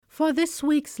For this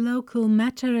week's Local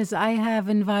Matters, I have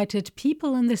invited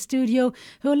people in the studio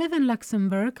who live in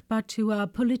Luxembourg but who are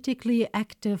politically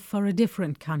active for a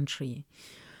different country.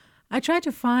 I try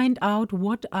to find out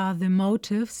what are the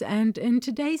motives, and in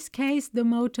today's case, the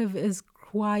motive is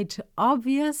quite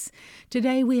obvious.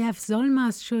 Today we have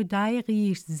Solmaz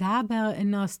Shodairi Saber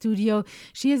in our studio.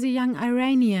 She is a young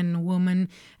Iranian woman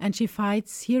and she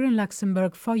fights here in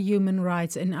Luxembourg for human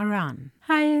rights in Iran.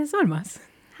 Hi, Solmaz.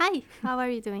 Hi, how are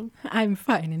you doing? I'm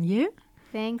fine, and you?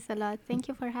 Thanks a lot. Thank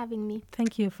you for having me.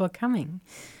 Thank you for coming.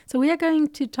 So we are going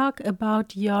to talk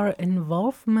about your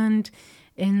involvement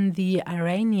in the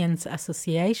Iranians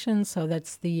Association. So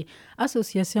that's the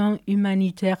Association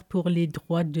Humanitaire pour les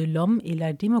Droits de l'Homme et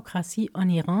la Démocratie en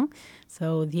Iran.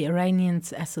 So the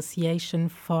Iranians Association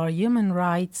for Human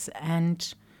Rights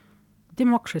and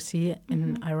Democracy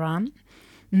in Iran.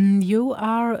 You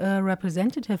are a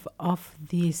representative of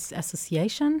this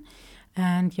association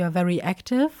and you're very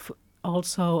active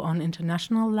also on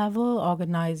international level,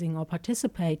 organizing or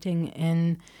participating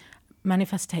in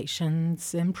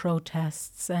manifestations, in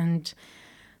protests, and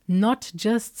not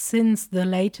just since the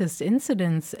latest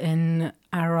incidents in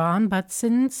Iran, but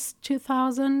since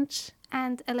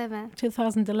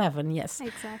 2011, yes.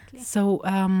 Exactly. So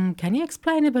can you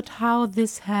explain a bit how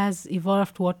this has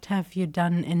evolved? What have you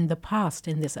done in the past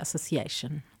in this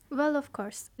association? Well, of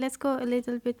course. Let's go a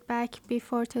little bit back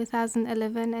before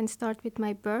 2011 and start with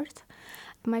my birth.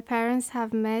 My parents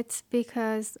have met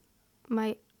because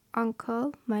my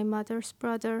uncle, my mother's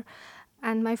brother,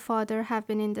 and my father have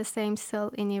been in the same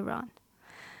cell in Iran.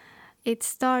 It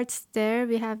starts there.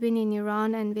 We have been in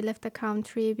Iran and we left the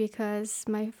country because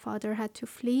my father had to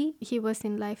flee. He was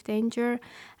in life danger.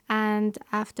 And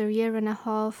after a year and a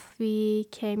half, we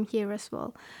came here as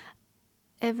well.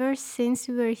 Ever since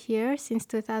we were here, since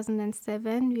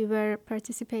 2007, we were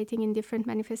participating in different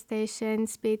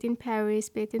manifestations, be it in Paris,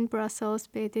 be it in Brussels,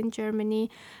 be it in Germany.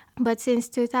 But since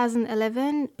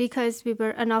 2011, because we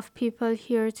were enough people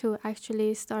here to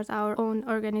actually start our own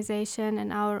organization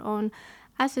and our own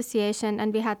association,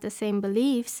 and we had the same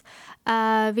beliefs,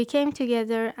 we came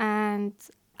together and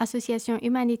Association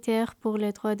Humanitaire pour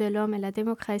les Droits de l'Homme et la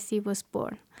Démocratie was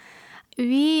born.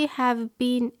 We have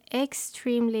been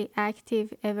extremely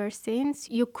active ever since.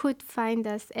 You could find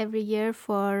us every year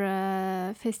for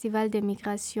Festival de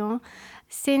Migration.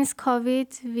 Since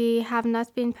COVID, we have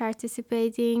not been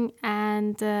participating,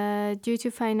 and due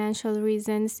to financial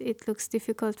reasons, it looks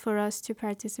difficult for us to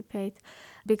participate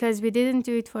because we didn't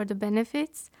do it for the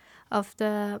benefits of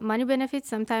the money benefits.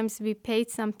 Sometimes we paid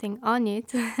something on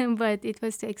it, but it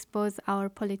was to expose our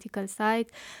political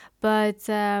side. But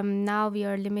now we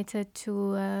are limited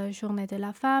to Journée de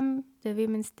la Femme, the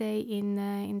Women's Day in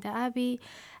the Abbey,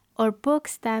 or book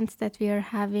stands that we are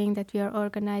having, that we are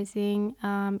organizing.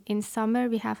 In summer,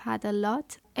 we have had a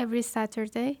lot every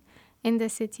Saturday in the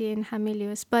city in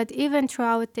Hamilius, but even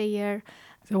throughout the year.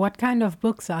 So what kind of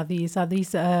books are these? Are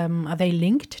they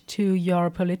linked to your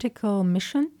political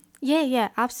mission? Yeah,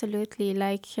 absolutely.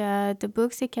 Like the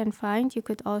books you can find, you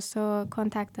could also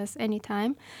contact us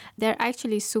anytime. They're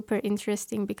actually super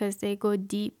interesting because they go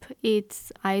deep.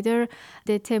 It's either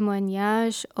the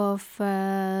témoignage of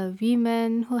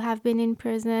women who have been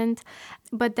imprisoned,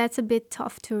 but that's a bit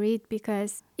tough to read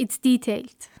because it's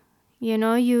detailed. You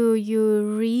know,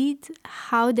 you read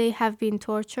how they have been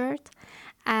tortured.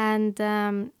 And,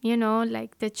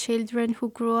 like the children who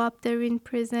grew up there in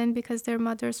prison because their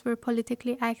mothers were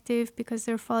politically active, because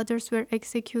their fathers were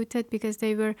executed, because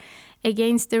they were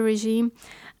against the regime.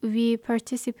 We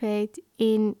participate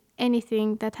in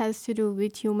anything that has to do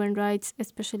with human rights,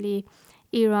 especially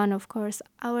Iran, of course.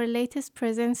 Our latest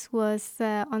presence was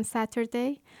on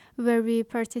Saturday, where we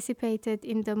participated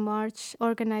in the march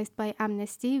organized by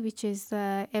Amnesty, which is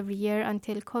every year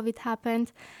until COVID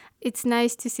happened. It's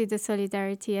nice to see the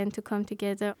solidarity and to come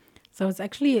together. So it's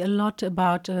actually a lot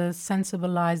about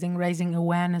sensibilizing, raising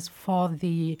awareness for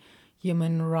the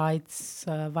human rights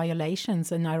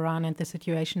violations in Iran and the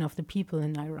situation of the people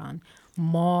in Iran.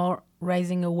 More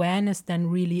raising awareness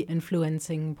than really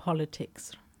influencing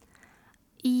politics.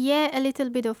 Yeah, a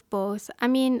little bit of both. I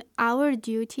mean, our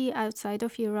duty outside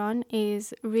of Iran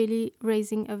is really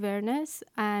raising awareness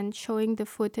and showing the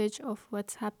footage of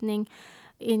what's happening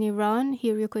in Iran.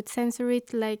 Here you could censor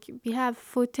it. Like, we have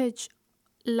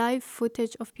live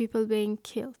footage of people being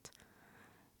killed.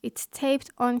 It's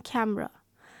taped on camera.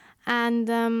 And,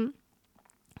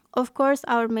 of course,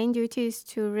 our main duty is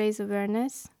to raise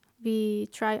awareness. We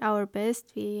try our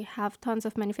best. We have tons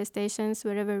of manifestations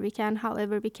wherever we can,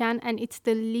 however we can, and it's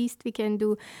the least we can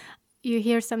do. You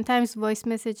hear sometimes voice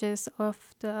messages of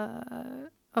the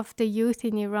youth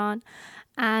in Iran,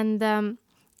 and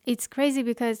It's crazy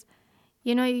because,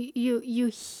 you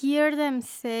hear them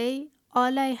say,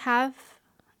 all I have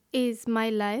is my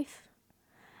life.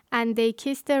 And they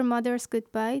kiss their mothers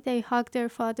goodbye. They hug their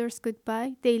fathers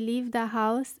goodbye. They leave the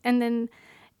house. And then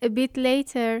a bit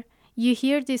later, you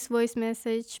hear this voice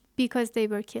message because they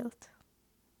were killed,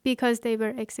 because they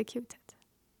were executed.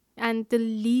 And the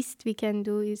least we can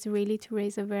do is really to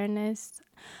raise awareness.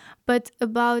 But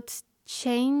about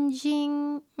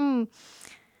changing,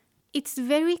 it's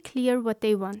very clear what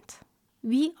they want.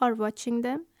 We are watching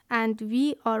them and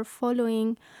we are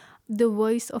following the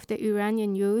voice of the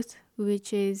Iranian youth,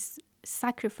 which is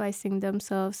sacrificing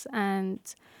themselves, and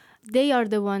they are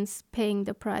the ones paying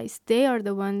the price. They are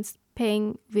the ones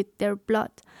paying with their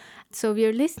blood. So we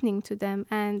are listening to them.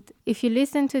 And if you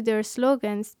listen to their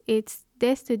slogans, it's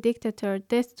death to dictator,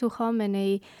 death to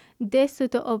Khamenei, death to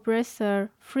the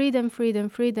oppressor, freedom, freedom,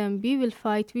 freedom. We will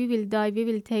fight, we will die, we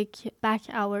will take back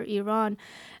our Iran.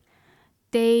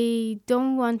 They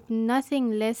don't want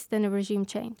nothing less than a regime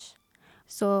change.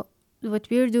 So what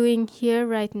we're doing here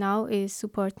right now is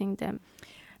supporting them.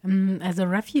 As a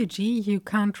refugee, you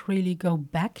can't really go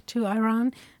back to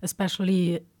Iran,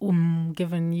 especially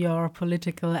given your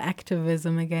political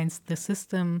activism against the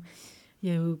system.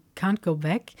 You can't go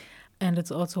back. And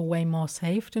it's also way more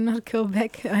safe to not go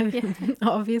back,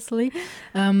 obviously.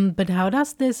 But how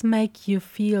does this make you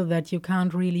feel that you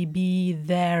can't really be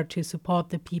there to support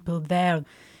the people there?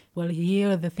 Well,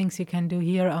 here, the things you can do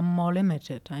here are more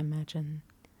limited, I imagine.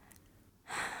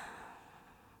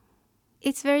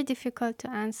 It's very difficult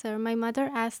to answer. My mother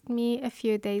asked me a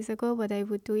few days ago what I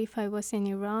would do if I was in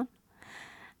Iran.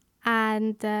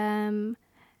 And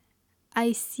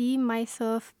I see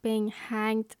myself being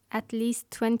hanged at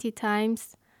least 20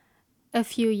 times a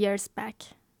few years back.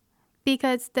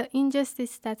 Because the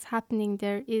injustice that's happening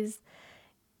there is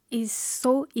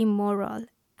so immoral.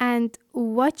 And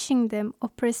watching them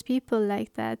oppress people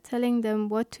like that, telling them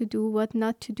what to do, what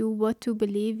not to do, what to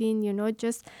believe in,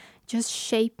 just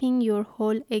shaping your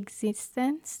whole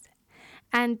existence.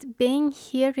 And being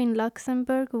here in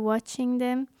Luxembourg, watching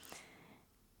them,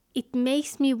 it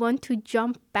makes me want to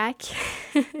jump back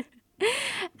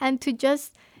and to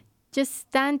just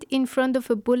stand in front of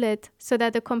a bullet so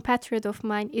that a compatriot of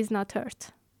mine is not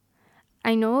hurt.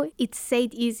 I know it's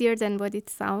said easier than what it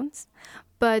sounds,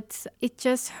 but it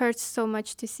just hurts so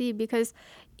much to see because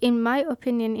in my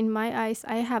opinion, in my eyes,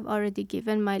 I have already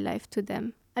given my life to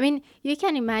them. I mean, you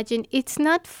can imagine it's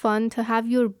not fun to have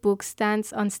your book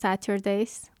stands on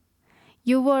Saturdays.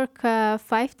 You work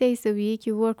 5 days a week,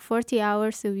 you work 40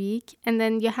 hours a week, and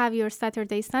then you have your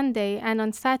Saturday, Sunday, and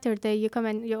on Saturday you come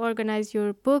and you organize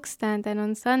your book stand, and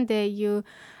on Sunday you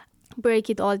break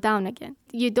it all down again.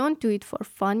 You don't do it for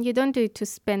fun, you don't do it to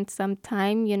spend some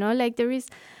time,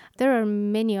 there are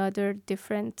many other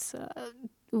different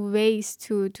ways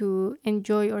to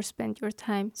enjoy or spend your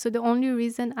time. So the only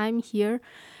reason I'm here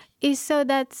is so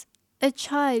that a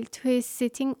child who is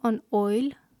sitting on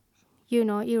oil,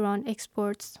 Iran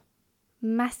exports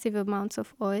massive amounts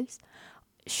of oils,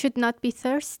 should not be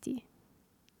thirsty.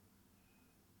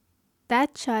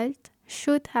 That child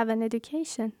should have an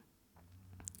education.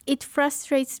 It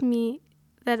frustrates me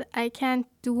that I can't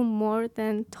do more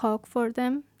than talk for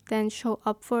them, than show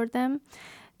up for them,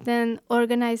 than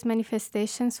organize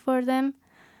manifestations for them,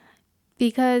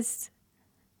 because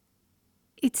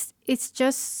it's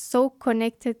just so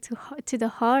connected to the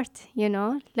heart,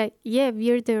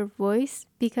 we're their voice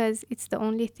because it's the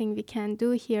only thing we can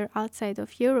do here outside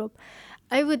of Europe.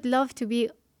 I would love to be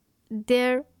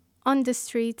there on the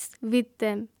streets with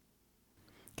them.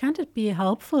 Can't it be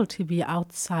helpful to be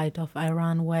outside of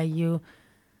Iran where you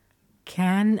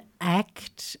can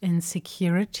act in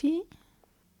security?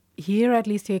 Here, at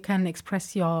least, you can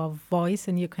express your voice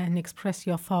and you can express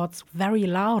your thoughts very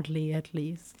loudly, at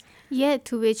least. Yeah,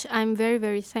 to which I'm very,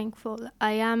 very thankful.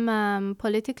 I am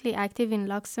politically active in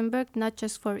Luxembourg, not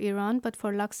just for Iran, but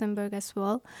for Luxembourg as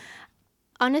well.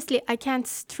 Honestly, I can't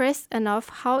stress enough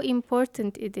how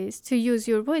important it is to use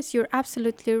your voice. You're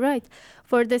absolutely right.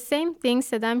 For the same things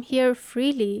that I'm here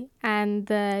freely and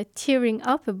tearing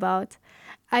up about,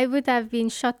 I would have been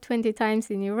shot 20 times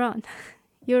in Iran.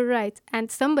 You're right. And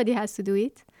somebody has to do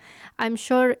it. I'm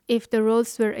sure if the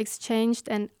roles were exchanged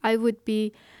and I would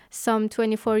be some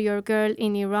 24-year-old girl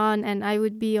in Iran and I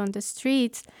would be on the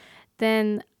streets,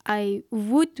 then I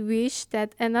would wish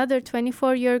that another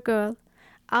 24-year-old girl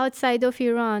outside of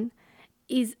Iran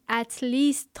is at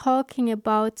least talking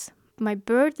about my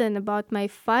burden, about my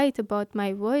fight, about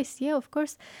my voice. Yeah, of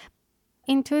course.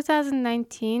 In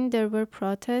 2019, there were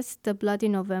protests, the Bloody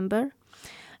November.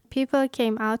 People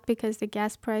came out because the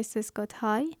gas prices got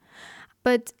high.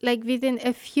 But like within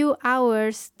a few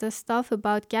hours, the stuff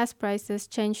about gas prices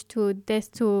changed to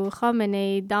death to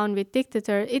Khamenei, down with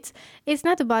dictator. It's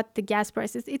not about the gas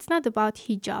prices. It's not about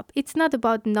hijab. It's not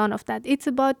about none of that. It's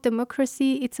about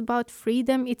democracy. It's about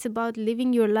freedom. It's about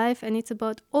living your life. And it's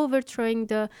about overthrowing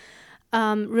the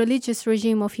religious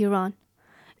regime of Iran.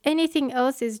 Anything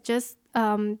else is just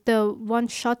the one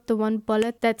shot, the one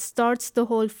bullet that starts the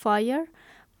whole fire.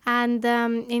 And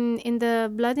in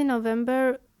the Bloody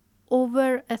November,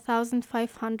 over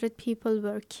 1,500 people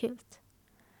were killed.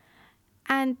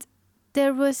 And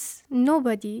there was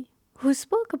nobody who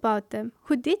spoke about them,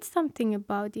 who did something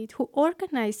about it, who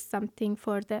organized something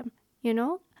for them, you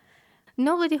know?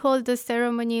 Nobody held a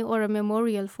ceremony or a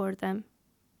memorial for them.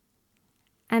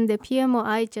 And the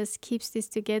PMOI just keeps this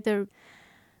together,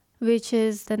 which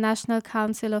is the National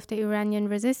Council of the Iranian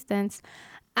Resistance.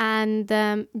 And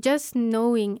just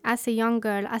knowing as a young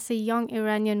girl, as a young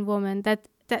Iranian woman, that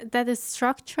a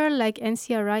structure like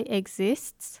NCRI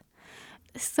exists,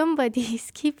 somebody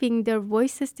is keeping their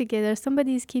voices together,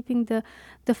 somebody is keeping the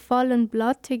fallen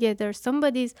blood together,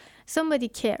 somebody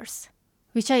cares,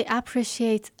 which I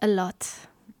appreciate a lot.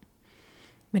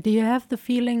 But do you have the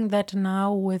feeling that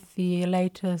now with the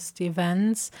latest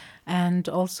events and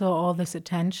also all this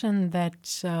attention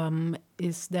that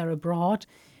is there abroad,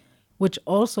 which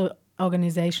also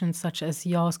organizations such as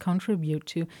yours contribute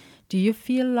to, do you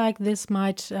feel like this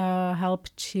might help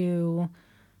to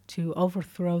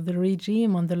overthrow the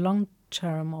regime on the long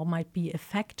term, or might be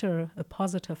a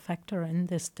positive factor in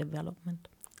this development?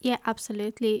 Yeah,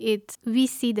 absolutely. We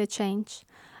see the change.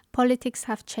 Politics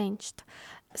have changed.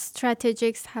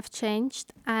 Strategies have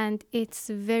changed, and it's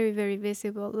very, very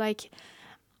visible. Like,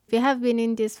 we have been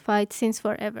in this fight since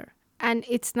forever. And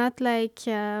it's not like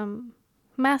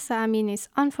Mahsa Amini's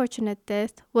unfortunate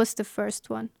death was the first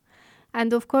one.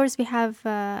 And of course, we have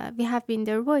been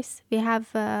their voice. We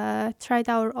have tried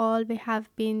our all. We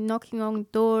have been knocking on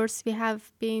doors. We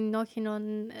have been knocking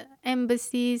on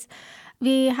embassies.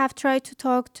 We have tried to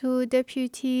talk to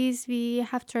deputies. We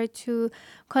have tried to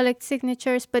collect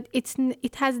signatures, but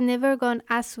it has never gone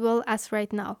as well as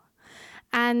right now.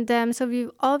 And so we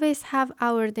always have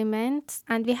our demands,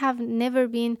 and we have never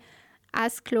been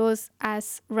as close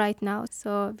as right now.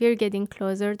 So we're getting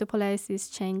closer. The policy is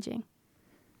changing.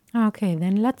 Okay,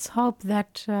 then let's hope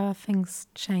that things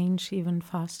change even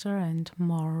faster and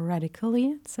more radically,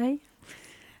 I'd say.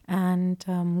 And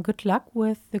good luck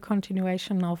with the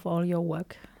continuation of all your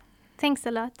work. Thanks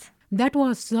a lot. That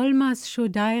was Solmaz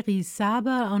Shodairi Saber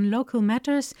on Local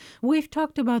Matters. We've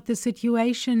talked about the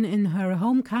situation in her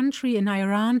home country in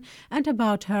Iran and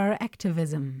about her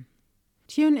activism.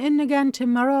 Tune in again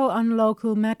tomorrow on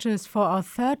Local Matters for our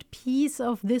third piece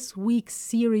of this week's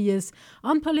series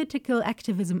on political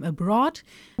activism abroad.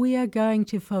 We are going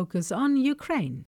to focus on Ukraine.